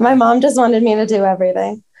 My mom just wanted me to do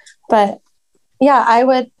everything. But yeah,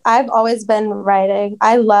 I've always been writing.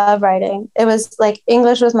 I love writing. It was like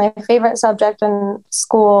English was my favorite subject in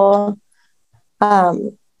school.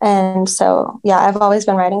 And so, yeah, I've always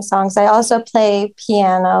been writing songs. I also play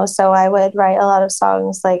piano. So I would write a lot of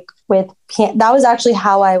songs like with piano. That was actually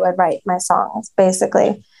how I would write my songs,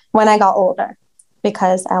 basically, when I got older,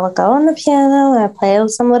 because I would go on the piano and I'd play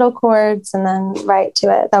some little chords and then write to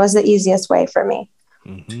it. That was the easiest way for me.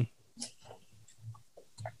 Mm-hmm.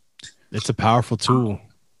 It's a powerful tool.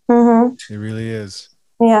 It really is.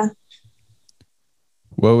 Yeah.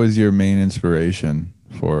 What was your main inspiration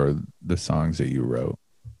for the songs that you wrote?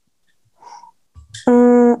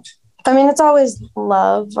 I mean, it's always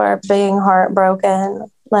love or being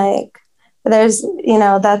heartbroken. Like, there's,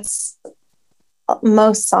 that's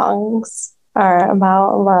most songs are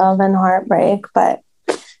about love and heartbreak, but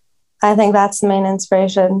I think that's the main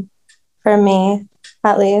inspiration for me,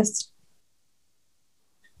 at least.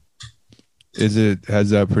 Has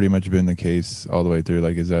that pretty much been the case all the way through?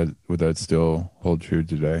 Like, would that still hold true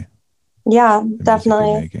today? Yeah,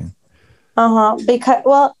 definitely. Because,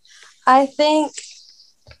 well, I think,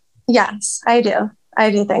 yes, I do. I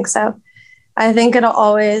do think so. I think it'll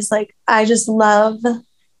always, like, I just love,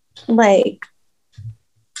 like,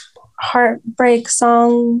 heartbreak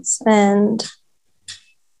songs and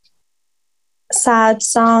sad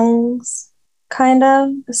songs, kind of.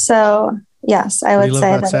 So, yes, I would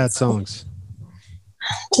say that. Sad songs?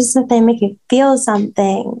 Just that they make you feel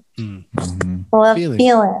something. Love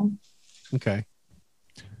feeling. Okay.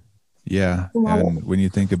 Yeah. And when you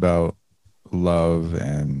think about love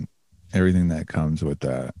and everything that comes with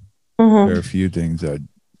that, there are a few things that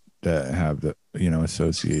have the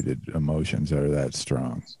associated emotions that are that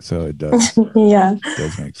strong. So it does. Yeah. It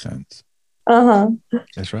does make sense.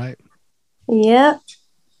 That's right. Yeah.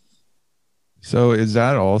 So is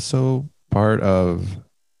that also part of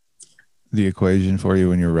the equation for you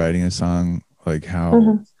when you're writing a song? Like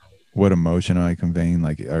what emotion am I conveying?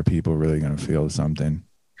 Like, are people really going to feel something?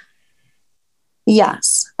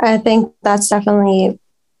 Yes, I think that's definitely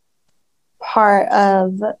part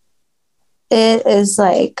of it is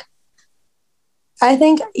like, I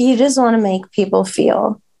think you just want to make people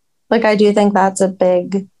feel. Like, I do think that's a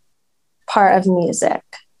big part of music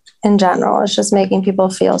in general. It's just making people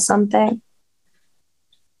feel something.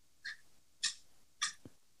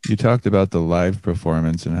 You talked about the live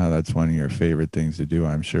performance and how that's one of your favorite things to do.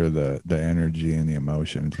 I'm sure the energy and the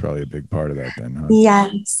emotion is probably a big part of that then, huh?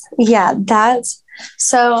 Yes. Yeah, that's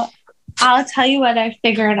so. I'll tell you what I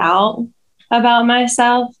figured out about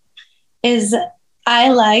myself is I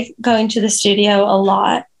like going to the studio a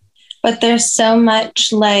lot, but there's so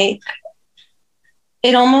much like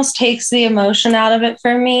it almost takes the emotion out of it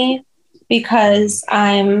for me because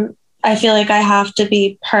I feel like I have to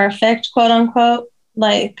be perfect, quote unquote,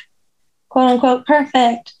 like quote unquote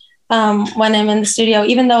perfect when I'm in the studio,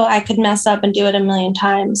 even though I could mess up and do it a million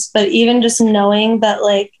times. But even just knowing that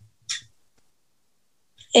like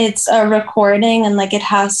it's a recording and like it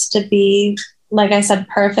has to be, like I said,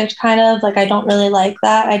 perfect kind of, like I don't really like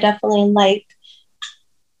that. I definitely like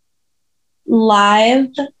live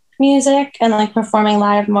music and like performing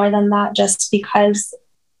live more than that, just because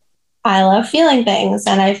I love feeling things.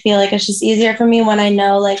 And I feel like it's just easier for me when I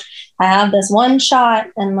know like I have this one shot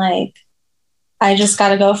and like I just got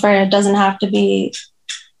to go for it. It doesn't have to be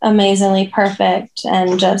amazingly perfect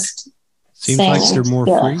and just seems like you're more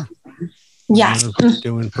free. Yeah.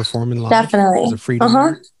 Performing live. Definitely. There's a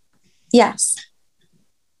freedom. Yes.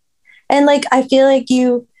 And like, I feel like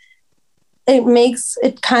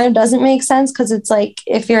it kind of doesn't make sense because it's like,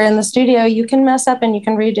 if you're in the studio, you can mess up and you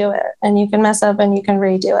can redo it, and you can mess up and you can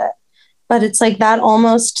redo it. But it's like that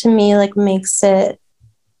almost to me, like makes it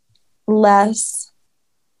less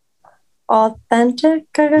authentic,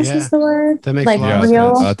 I guess is the word. That makes like a lot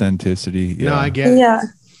real of sense. Authenticity. Yeah. No, I get it. Yeah.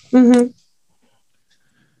 Mm-hmm.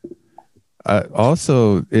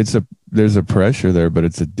 Also, there's a pressure there, but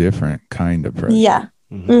it's a different kind of pressure. Yeah.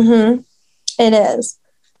 Mm-hmm. It is.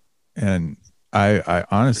 And I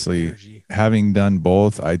honestly, having done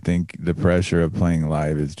both, I think the pressure of playing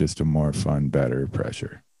live is just a more fun, better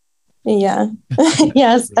pressure. Yeah.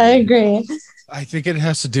 Yes, I agree. I think it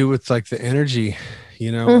has to do with like the energy,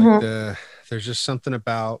 like there's just something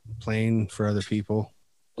about playing for other people.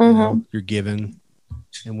 You're given,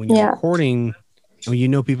 and when you're recording, and you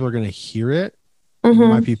know people are going to hear it, you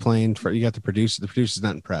might be playing for. You got the producer. The producer's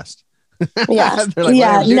not impressed. Yeah, they're like,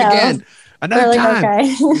 "Yeah, do it again, another time."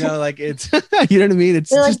 Okay. Like it's, you know what I mean? It's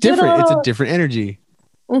just different. It's a different energy.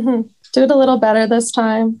 Do it a little better this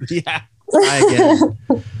time. Yeah, try again.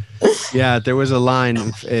 Yeah, there was a line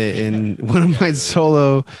in one of my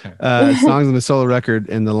solo songs on the solo record,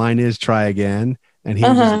 and the line is "try again." And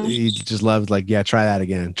he just loved like, yeah, try that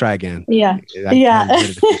again, try again. Yeah, I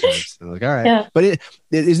did it a few times. I'm like, all right, but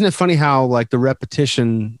isn't it funny how like the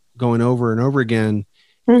repetition going over and over again?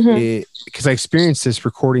 Because I experienced this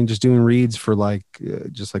recording, just doing reads for like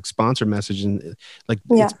just like sponsor message, and like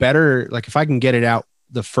it's better. Like if I can get it out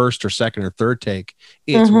the first or second or third take,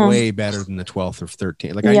 it's way better than the 12th or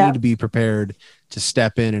 13th. Like I need to be prepared to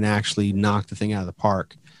step in and actually knock the thing out of the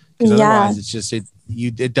park. Because otherwise it's just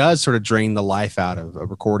it does sort of drain the life out of a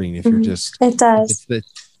recording if you're just it does. If it's the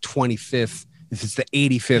 25th, if it's the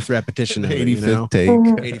 85th repetition, of 85th take,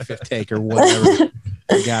 85th take or whatever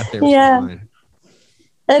you got there.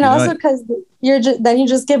 And also because you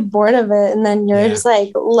just get bored of it, and then you're just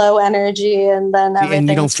like low energy, and then everything. And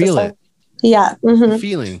you don't feel it. The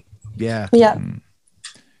feeling. Yeah.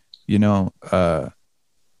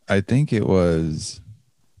 I think it was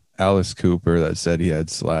Alice Cooper that said he had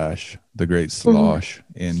Slash, the great Slosh,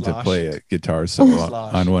 to play a guitar solo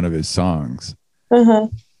on one of his songs.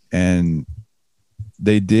 And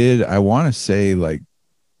they did, I want to say like,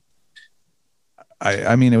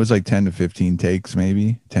 I mean, it was like 10 to 15 takes,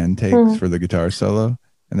 maybe 10 takes for the guitar solo.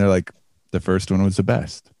 And they're like, the first one was the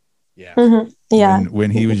best. Yeah.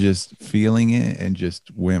 When he was just feeling it and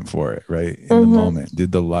just went for it, right? In the moment,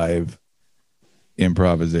 did the live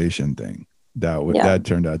improvisation thing. That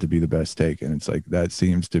turned out to be the best take. And it's like, that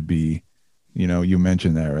seems to be, you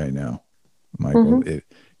mentioned that right now, Michael. If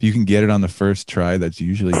you can get it on the first try, that's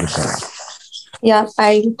usually the best. Yeah,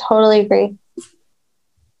 I totally agree.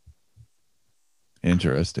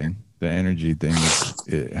 Interesting. The energy thing,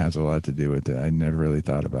 it has a lot to do with it. I never really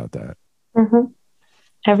thought about that.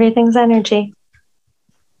 Everything's energy.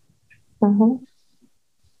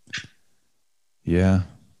 Yeah.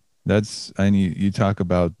 And you talk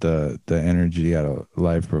about the energy at a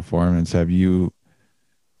live performance. You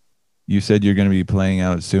said you're going to be playing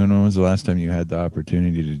out soon. When was the last time you had the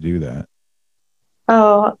opportunity to do that?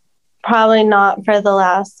 Oh, probably not for the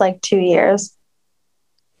last like 2 years.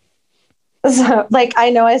 So like, I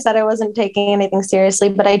know I said I wasn't taking anything seriously,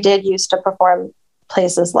 but I did used to perform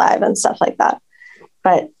places live and stuff like that.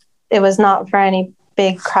 But it was not for any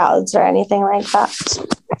big crowds or anything like that.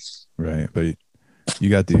 Right. But you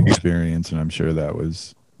got the experience, and I'm sure that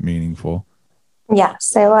was meaningful.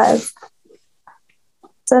 Yes, it was.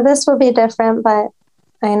 So this will be different, but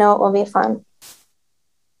I know it will be fun.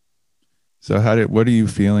 So what are you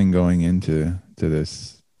feeling going into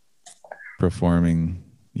this performing,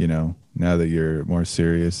 you know, now that you're more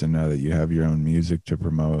serious and now that you have your own music to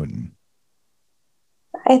promote?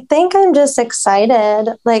 I think I'm just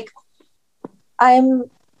excited. Like, I'm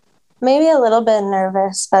maybe a little bit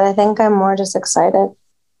nervous, but I think I'm more just excited.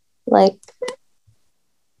 Like,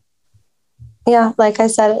 yeah, like I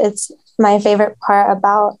said, it's my favorite part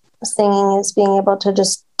about singing is being able to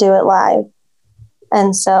just do it live.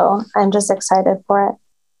 And so I'm just excited for it.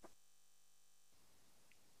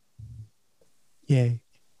 Yay.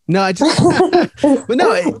 No, I just, but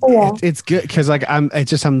no, it's good. Cause like, I'm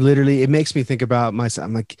literally, it makes me think about myself.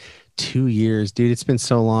 I'm like 2 years, dude. It's been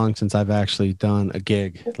so long since I've actually done a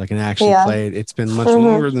gig, like an actually played. It's been much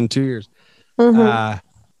longer than 2 years.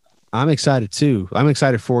 I'm excited too. I'm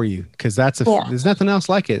excited for you. Cause there's nothing else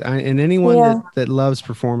like it. And anyone that loves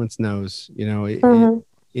performance knows, you know,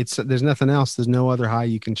 there's nothing else. There's no other high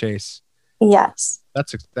you can chase. Yes.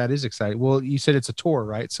 That is exciting. Well, you said it's a tour,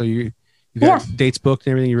 right? So you got dates booked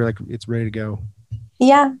and everything. You were like, it's ready to go.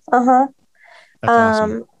 Yeah. That's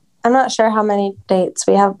awesome. I'm not sure how many dates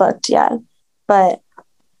we have booked yet, but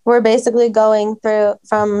we're basically going through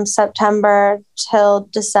from September till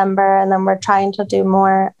December, and then we're trying to do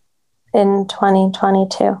more in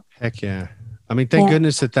 2022. Heck yeah. I mean, thank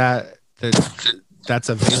goodness that's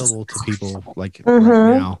available to people like right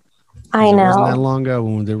now. I know. It wasn't that long ago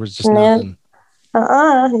when there was just nothing.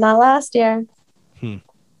 Not last year.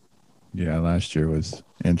 Yeah, last year was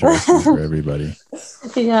interesting for everybody.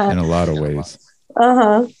 Yeah. In a lot of ways.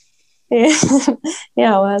 Yeah, it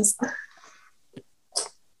was.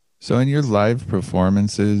 So in your live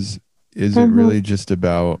performances, is it really just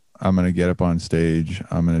about, I'm going to get up on stage,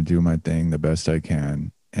 I'm going to do my thing the best I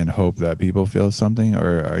can and hope that people feel something?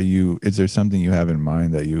 Or is there something you have in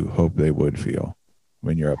mind that you hope they would feel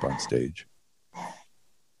when you're up on stage?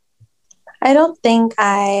 I don't think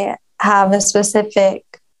I have a specific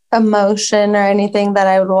emotion or anything that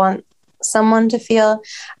I would want someone to feel.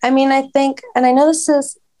 I mean, I think, and I know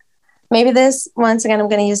once again, I'm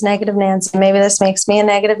going to use negative Nancy. Maybe this makes me a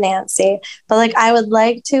negative Nancy, but like, I would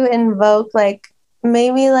like to invoke like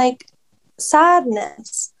maybe like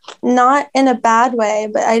sadness, not in a bad way,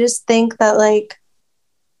 but I just think that like,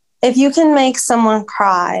 if you can make someone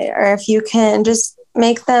cry, or if you can just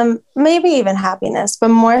make them, maybe even happiness, but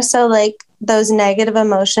more so like those negative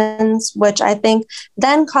emotions, which I think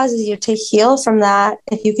then causes you to heal from that.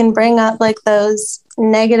 If you can bring up like those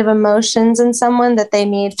negative emotions in someone that they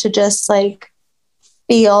need to just like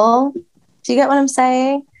feel. Do you get what I'm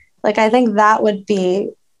saying? Like, I think that would be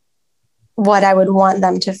what I would want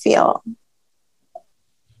them to feel.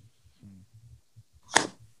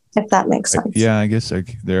 If that makes sense. Yeah, I guess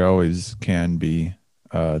there always can be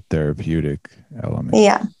a therapeutic element.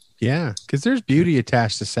 Yeah. Yeah, because there's beauty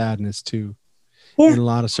attached to sadness too, in a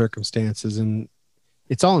lot of circumstances, and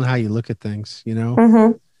it's all in how you look at things, you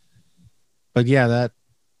know. But yeah, that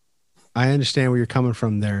I understand where you're coming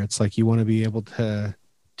from there. It's like you want to be able to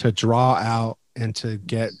draw out and to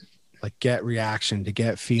get reaction, to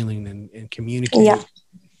get feeling and communicate. Yeah.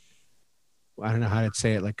 I don't know how to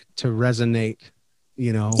say it, like to resonate,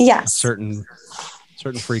 you know, a certain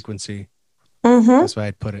frequency. That's why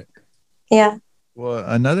I'd put it. Yeah. Well,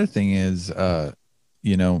 another thing is,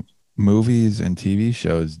 you know, movies and TV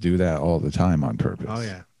shows do that all the time on purpose. Oh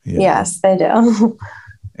yeah. Yes, they do.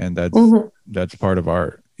 And that's part of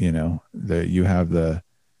art, you know, that you have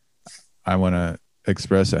I want to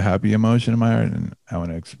express a happy emotion in my art, and I want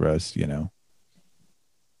to express, you know,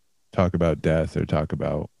 talk about death or talk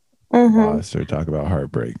about loss or talk about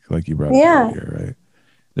heartbreak, like you brought up earlier, right?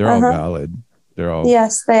 They're all valid. They're all they are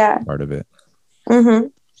part of it.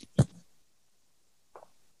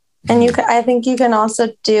 And I think you can also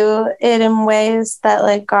do it in ways that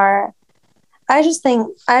like are, I just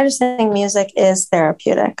think music is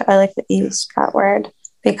therapeutic. I like to use that word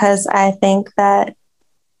because I think that,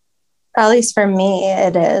 at least for me,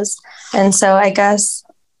 it is. And so I guess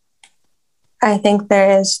I think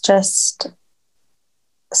there is just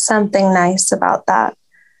something nice about that.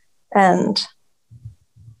 And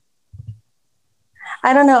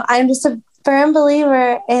I don't know, I'm just a firm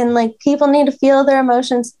believer in like people need to feel their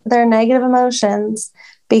emotions, their negative emotions,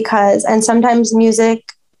 and sometimes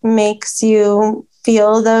music makes you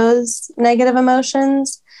feel those negative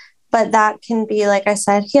emotions, but that can be, like I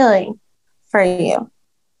said, healing for you.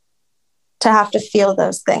 to have to feel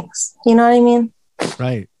those things. You know what I mean?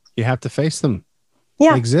 Right. You have to face them.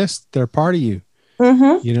 Yeah. They exist. They're a part of you.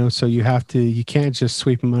 Mm-hmm. You know, so you can't just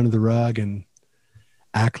sweep them under the rug and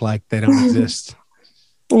act like they don't exist.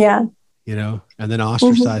 Yeah. You know, and then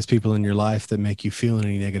ostracize people in your life that make you feel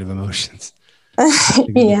any negative emotions.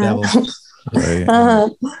 Yeah.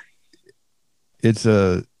 Right. It's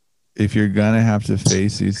if you're gonna have to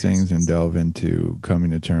face these things and delve into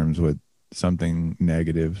coming to terms with something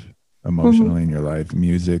negative emotionally in your life,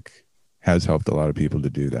 music has helped a lot of people to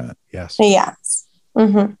do that. Yes. Yes.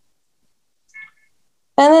 Mm-hmm.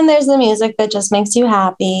 And then there's the music that just makes you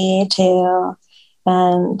happy too,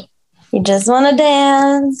 and you just want to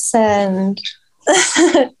dance. And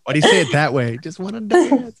why do you say it that way? Just want to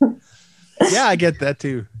dance. Yeah, I get that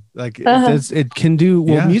too. Like it can do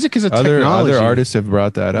well. Yeah. Music is a technology. Other artists have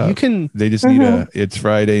brought that up. They just need it's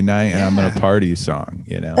Friday night and I'm gonna party song.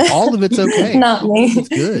 You know, all of it's okay. Not me. It's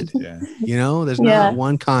good. Yeah. You know, there's not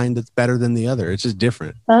one kind that's better than the other. It's just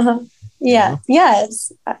different. Yeah. You know?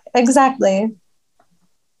 Yes. Exactly.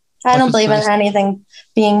 I don't believe in anything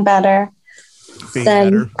being better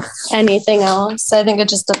than anything else. I think it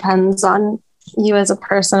just depends on you as a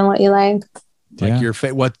person, what you like. Like your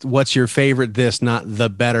what's your favorite? This, not the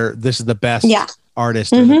better. This is the best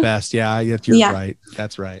artist or the best. Yeah, you're right.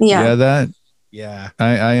 That's right. Yeah.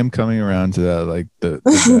 I am coming around to that. Like the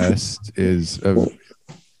best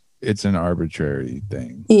it's an arbitrary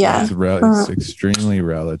thing. Yeah. It's extremely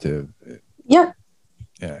relative. Yeah.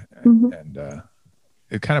 Yeah. And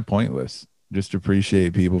it's kind of pointless. Just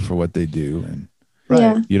appreciate people for what they do, and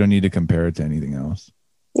you don't need to compare it to anything else.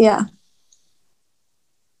 Yeah.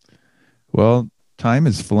 Well, time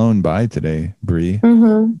has flown by today, Bree.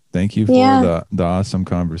 Thank you for the awesome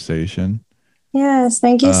conversation. Yes,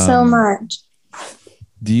 thank you so much.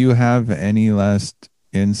 Do you have any last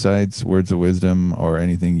insights, words of wisdom, or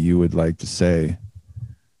anything you would like to say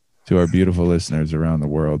to our beautiful listeners around the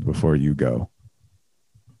world before you go?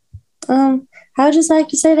 I would just like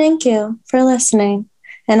to say thank you for listening,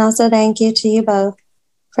 and also thank you to you both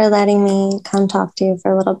for letting me come talk to you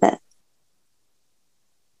for a little bit.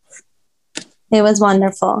 It was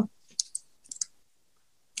wonderful.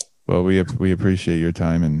 Well, we appreciate your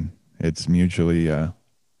time, and it's a mutually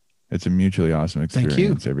awesome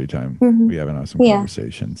experience every time we have an awesome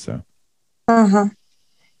conversation. So,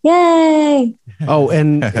 yay! Oh,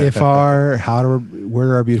 and where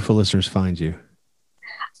do our beautiful listeners find you?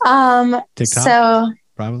 TikTok, so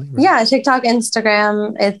probably. Right? Yeah, TikTok,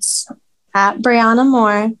 Instagram. It's at Briana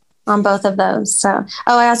Moir on both of those. So,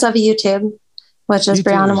 I also have a YouTube, which is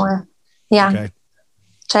Briana Moir. Yeah. Okay.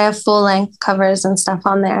 So I have full length covers and stuff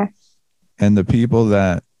on there. And the people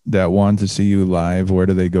that want to see you live, where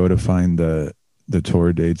do they go to find the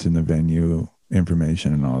tour dates and the venue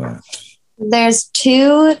information and all that? There's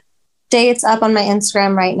 2 dates up on my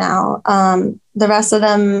Instagram right now. The rest of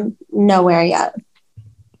them, nowhere yet.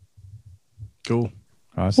 Cool.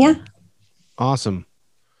 Awesome. Yeah. Awesome.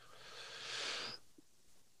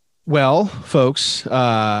 Well, folks,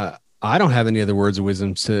 I don't have any other words of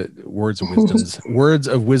wisdom to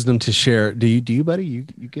share. Do you, buddy? You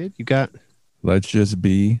good? You got? Let's just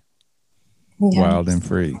be wild and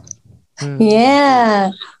free.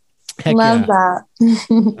 Yeah. Love that.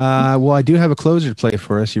 Well, I do have a closer to play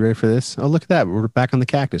for us. You ready for this? Oh, look at that. We're back on the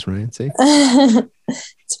cactus, Ryan. See?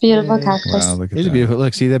 It's beautiful cactus. Wow, look at it's that. Beautiful.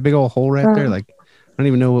 Look, see that big old hole right there? Like, I don't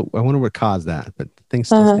even know. I wonder what caused that, but the thing's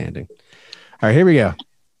still standing. All right, here we go.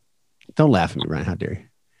 Don't laugh at me, Ryan. How dare you?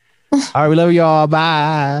 All right, we love y'all.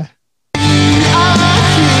 Bye.